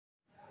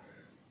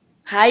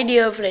Hi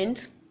dear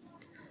friends,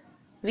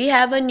 we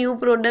have a new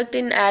product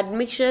in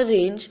Admixture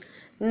range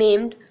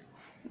named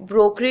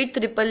Brocrete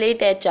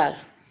 888 HR.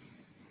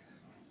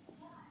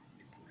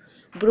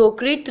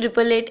 Brocrete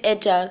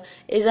 888 HR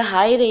is a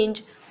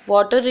high-range,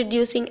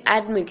 water-reducing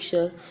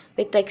admixture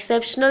with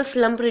exceptional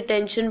slump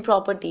retention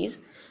properties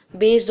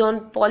based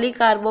on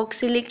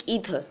polycarboxylic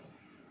ether.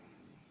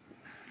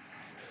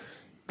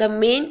 The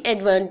main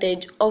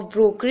advantage of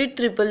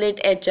Brocrete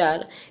 888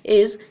 HR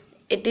is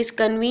it is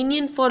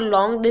convenient for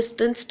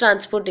long-distance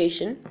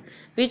transportation,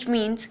 which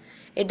means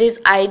it is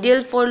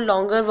ideal for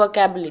longer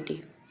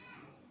workability.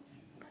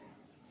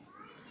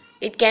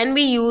 It can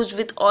be used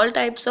with all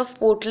types of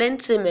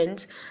Portland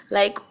cements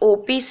like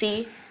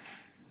OPC,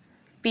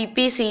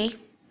 PPC,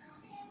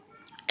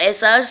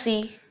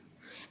 SRC,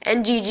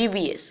 and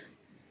GGBS.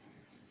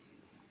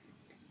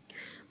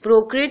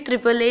 Brocrete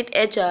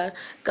 888 HR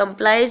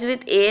complies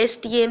with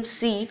ASTM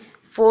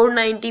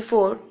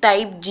C494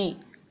 Type G.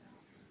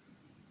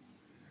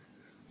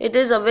 It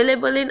is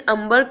available in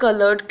amber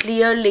colored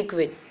clear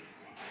liquid.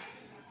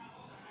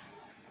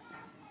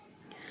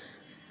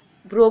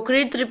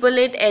 Brocrete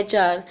 888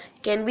 HR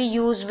can be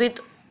used with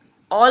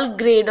all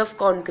grade of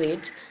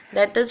concretes,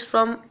 that is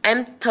from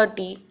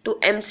M30 to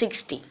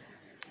M60.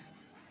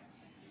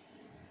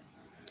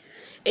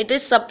 It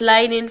is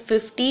supplied in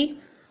 50,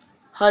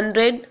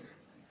 100,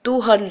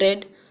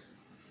 200,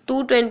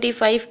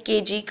 225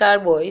 kg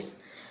carboys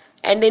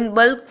and in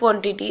bulk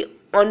quantity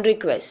on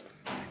request.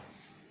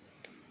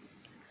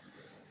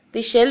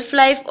 The shelf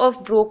life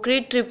of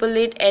Brocrete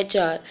 888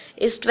 HR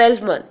is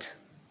 12 months.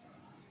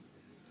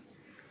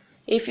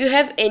 If you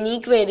have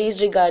any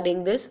queries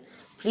regarding this,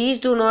 please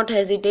do not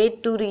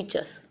hesitate to reach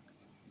us.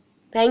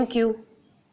 Thank you.